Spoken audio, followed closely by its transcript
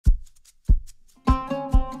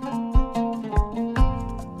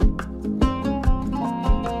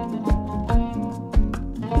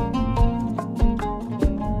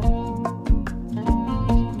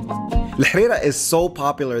Harira is so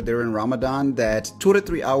popular during Ramadan that 2 to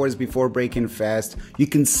 3 hours before breaking fast, you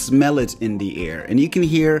can smell it in the air and you can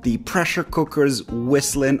hear the pressure cookers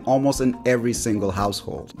whistling almost in every single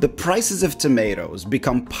household. The prices of tomatoes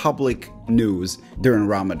become public news during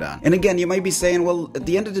Ramadan. And again, you might be saying, well, at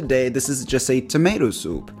the end of the day, this is just a tomato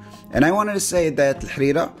soup. And I wanted to say that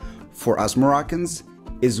Harira, for us Moroccans,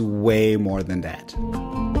 is way more than that.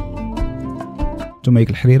 To make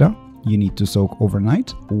Harira, you need to soak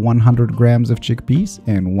overnight 100 grams of chickpeas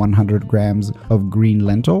and 100 grams of green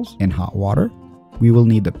lentils in hot water. We will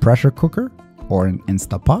need a pressure cooker or an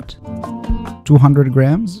Instapot, 200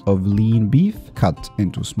 grams of lean beef cut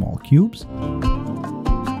into small cubes,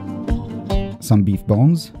 some beef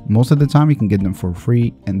bones. Most of the time you can get them for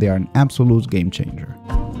free and they are an absolute game changer.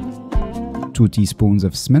 2 teaspoons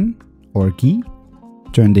of Smmen or Ghee.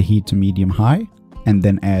 Turn the heat to medium-high and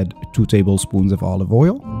then add 2 tablespoons of olive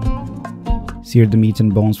oil. Sear the meat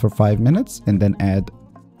and bones for 5 minutes and then add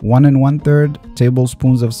 1 1/3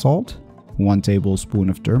 tablespoons of salt, 1 tablespoon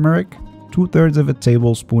of turmeric, 2/3 of a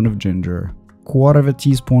tablespoon of ginger, 1/4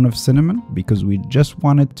 teaspoon of cinnamon because we just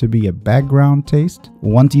want it to be a background taste,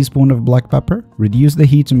 1 teaspoon of black pepper. Reduce the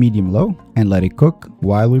heat to medium-low and let it cook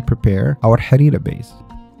while we prepare our harira base.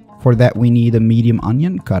 For that we need a medium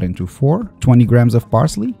onion cut into 4, 20 grams of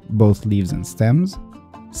parsley, both leaves and stems,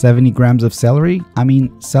 70 grams of celery. I mean,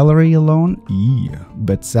 celery alone, yeah,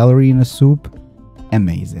 but celery in a soup,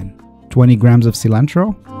 amazing. 20 grams of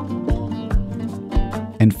cilantro.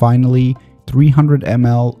 And finally, 300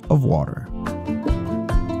 ml of water.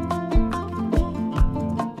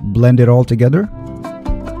 Blend it all together.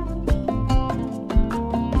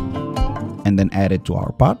 And then add it to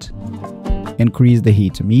our pot. Increase the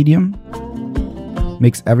heat to medium.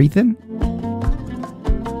 Mix everything.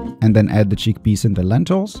 And then add the chickpeas and the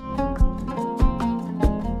lentils.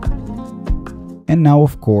 And now,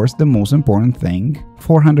 of course, the most important thing,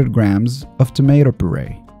 400 grams of tomato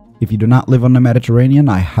puree. If you do not live on the Mediterranean,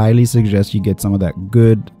 I highly suggest you get some of that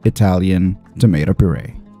good Italian tomato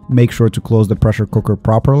puree. Make sure to close the pressure cooker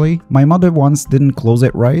properly. My mother once didn't close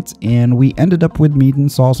it right and we ended up with meat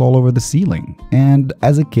and sauce all over the ceiling. And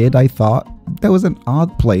as a kid, I thought that was an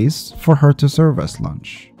odd place for her to serve us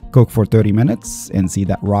lunch. Cook for 30 minutes and see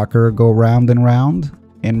that rocker go round and round.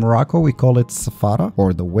 In Morocco, we call it safara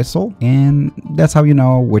or the whistle. And that's how you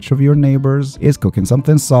know which of your neighbors is cooking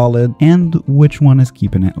something solid and which one is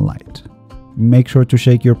keeping it light. Make sure to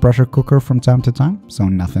shake your pressure cooker from time to time so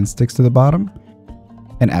nothing sticks to the bottom.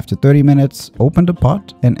 And after 30 minutes, open the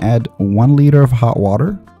pot and add 1 liter of hot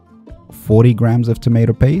water, 40 grams of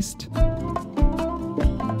tomato paste,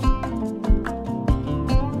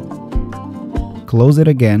 close it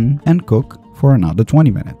again and cook for another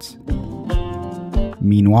 20 minutes.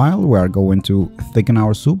 Meanwhile, we are going to thicken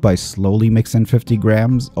our soup by slowly mixing 50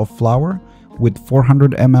 grams of flour with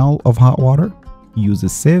 400 ml of hot water. Use a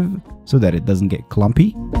sieve so that it doesn't get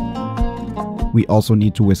clumpy. We also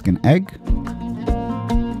need to whisk an egg.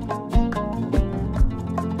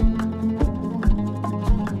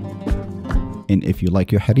 And if you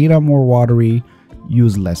like your harira more watery,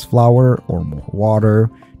 use less flour or more water.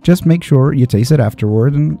 Just make sure you taste it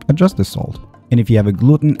afterward and adjust the salt. And if you have a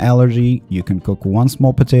gluten allergy, you can cook 1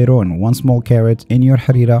 small potato and 1 small carrot in your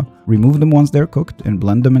harira. Remove them once they're cooked and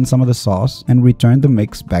blend them in some of the sauce and return the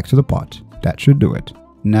mix back to the pot. That should do it.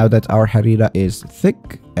 Now that our harira is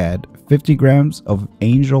thick, add 50 grams of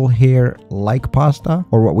angel hair-like pasta,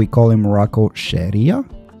 or what we call in Morocco Shaaria.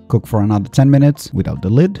 Cook for another 10 minutes without the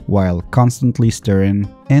lid while constantly stirring,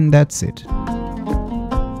 and that's it.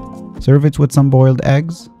 Serve it with some boiled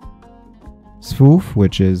eggs, sfoof,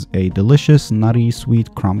 which is a delicious nutty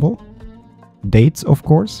sweet crumble, dates of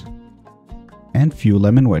course, and few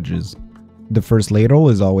lemon wedges. The first ladle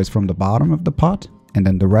is always from the bottom of the pot and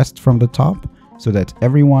then the rest from the top so that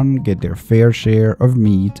everyone get their fair share of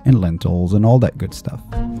meat and lentils and all that good stuff.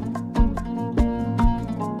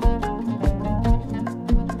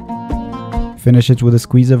 Finish it with a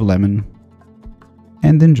squeeze of lemon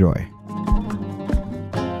and enjoy.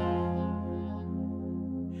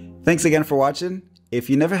 Thanks again for watching. If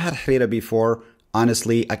you never had harira before,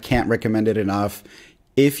 honestly, I can't recommend it enough.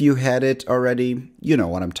 If you had it already, you know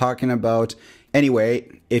what I'm talking about.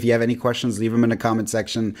 Anyway, if you have any questions, leave them in the comment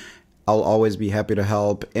section. I'll always be happy to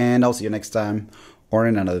help, and I'll see you next time or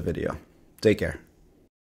in another video. Take care.